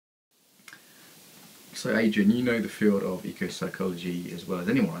So Adrian, you know the field of eco-psychology as well as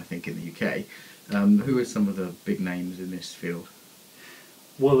anyone, I think, in the UK. Who are some of the big names in this field?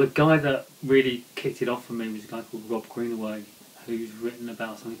 Well, the guy that really kicked it off for me was a guy called Rob Greenway, who's written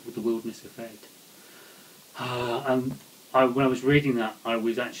about something called the wilderness effect. When I was reading that, I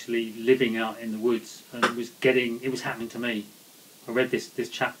was actually living out in the woods, and it was happening to me. I read this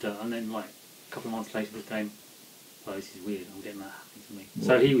chapter, and then like a couple of months later, was going, "Oh, this is weird. I'm getting that happening to me." What?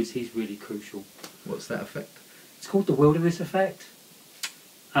 So he's really crucial. What's that effect? It's called the wilderness effect.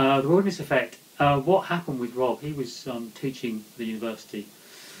 The wilderness effect. What happened with Rob? He was teaching at the university,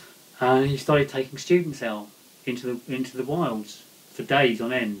 and he started taking students out into the wilds for days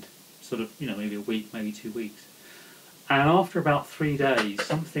on end, sort of maybe a week, maybe 2 weeks. And after about 3 days,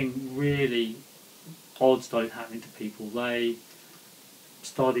 something really odd started happening to people. They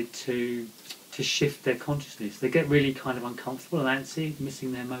started to shift their consciousness. They get really kind of uncomfortable and antsy,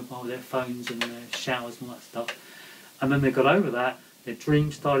 missing their mobile, their phones and their showers and all that stuff. And then they got over that. Their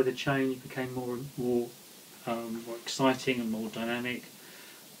dreams started to change, became more exciting and more dynamic.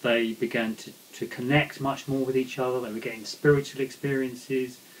 They began to connect much more with each other. They were getting spiritual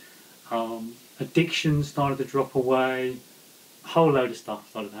experiences. Addiction started to drop away. A whole load of stuff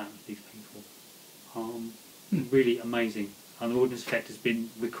started happening to these people. Really amazing. And the wilderness effect has been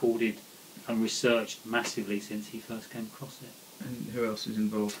recorded and researched massively since he first came across it. And who else is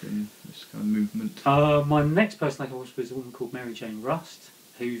involved in this kind of movement? My next person I came across was a woman called Maryjane Rust,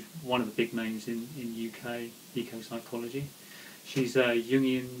 who's one of the big names in UK eco-psychology. She's a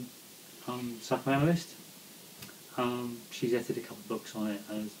Jungian psychoanalyst. She's edited a couple of books on it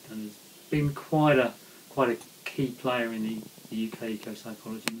and has been quite a key player in the UK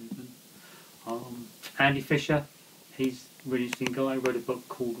eco-psychology movement. Andy Fischer, he's a really interesting guy. He wrote a book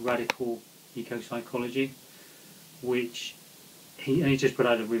called Radical Eco-Psychology, which he just put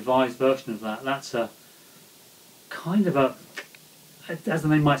out a revised version of that. That's a kind of as the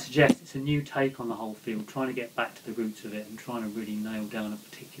name might suggest, it's a new take on the whole field, trying to get back to the roots of it and trying to really nail down a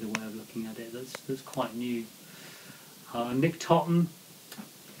particular way of looking at it that's quite new. Nick Totten,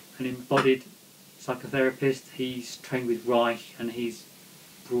 an embodied psychotherapist, he's trained with Reich and he's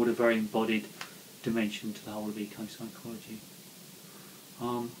brought a very embodied dimension to the whole of eco-psychology.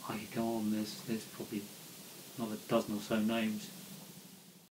 I could go on, there's probably another dozen or so names.